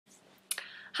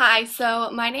Hi,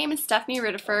 so my name is Stephanie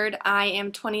Riddiford. I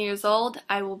am 20 years old.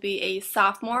 I will be a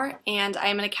sophomore, and I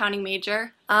am an accounting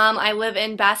major. I live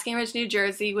in Basking Ridge, New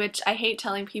Jersey, which I hate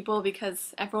telling people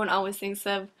because everyone always thinks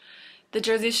of the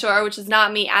Jersey Shore, which is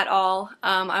not me at all.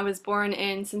 I was born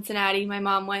in Cincinnati. My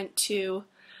mom went to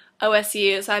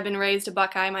OSU, so I've been raised a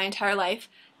Buckeye my entire life.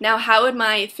 Now, how would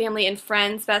my family and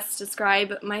friends best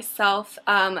describe myself?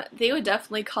 They would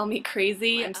definitely call me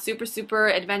crazy. I'm super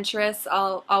adventurous.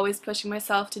 Always pushing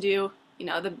myself to do,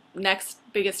 the next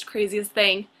biggest, craziest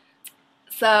thing.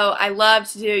 So I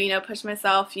love to do, push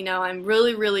myself. I'm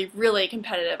really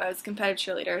competitive. I was a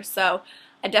competitive cheerleader, so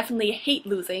I definitely hate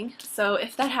losing. So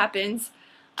if that happens,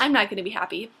 I'm not going to be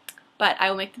happy, but I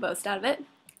will make the most out of it.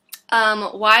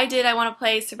 Why did I want to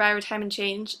play Survivor Time and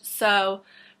Change? So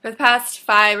for the past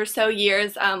 5 or so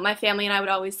years, my family and I would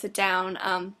always sit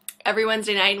down every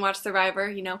Wednesday night and watch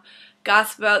Survivor,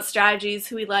 gossip about strategies,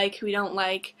 who we like, who we don't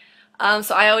like.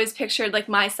 So I always pictured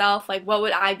myself, what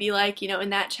would I be like, in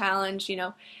that challenge,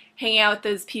 hanging out with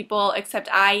those people, except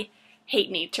I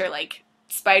hate nature, like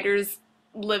spiders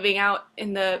living out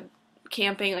in the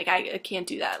camping, I can't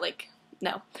do that,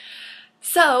 no.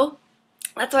 So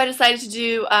that's why I decided to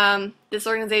do this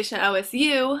organization at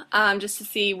OSU, just to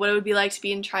see what it would be like to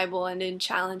be in tribal and in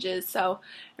challenges. So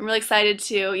I'm really excited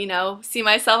to, see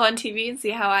myself on TV and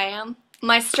see how I am.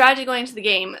 My strategy going into the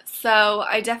game. So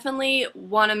I definitely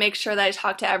want to make sure that I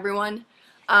talk to everyone.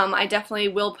 I definitely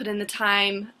will put in the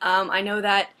time. I know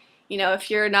that,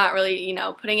 if you're not really,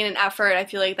 putting in an effort, I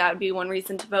feel like that would be one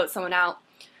reason to vote someone out.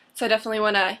 So I definitely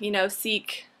want to,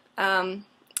 seek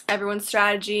everyone's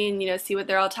strategy and see what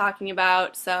they're all talking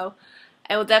about. So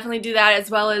I will definitely do that, as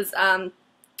well as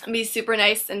be super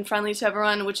nice and friendly to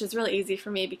everyone, which is really easy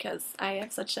for me because I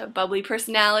have such a bubbly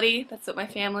personality. That's what my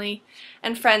family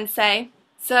and friends say.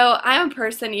 So I'm a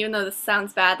person, even though this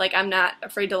sounds bad, I'm not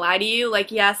afraid to lie to you.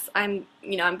 Yes, I'm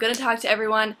gonna talk to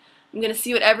everyone. I'm gonna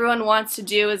see what everyone wants to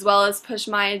do, as well as push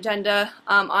my agenda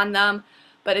on them.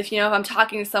 But if I'm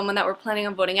talking to someone that we're planning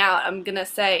on voting out, I'm gonna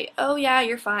say, oh yeah,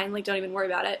 you're fine, don't even worry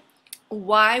about it.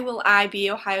 Why will I be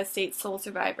Ohio State's sole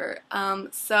survivor?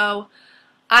 So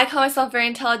I call myself very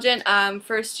intelligent.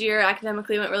 First year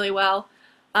academically went really well.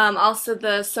 Also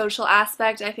the social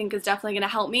aspect I think is definitely gonna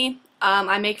help me.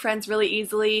 I make friends really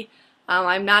easily.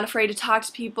 I'm not afraid to talk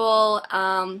to people.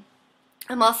 I'm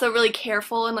also really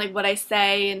careful in what I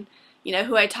say and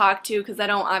who I talk to, because I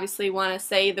don't obviously want to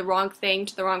say the wrong thing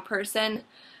to the wrong person.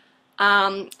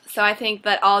 So I think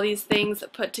that all these things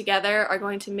put together are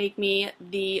going to make me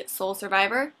the sole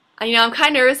survivor. I'm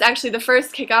kind of nervous. Actually, the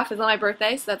first kickoff is on my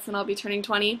birthday, so that's when I'll be turning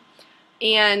 20.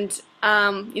 And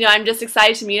I'm just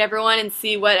excited to meet everyone and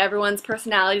see what everyone's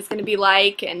personality is going to be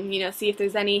like, and see if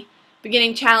there's any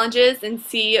beginning challenges and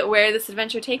see where this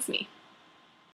adventure takes me.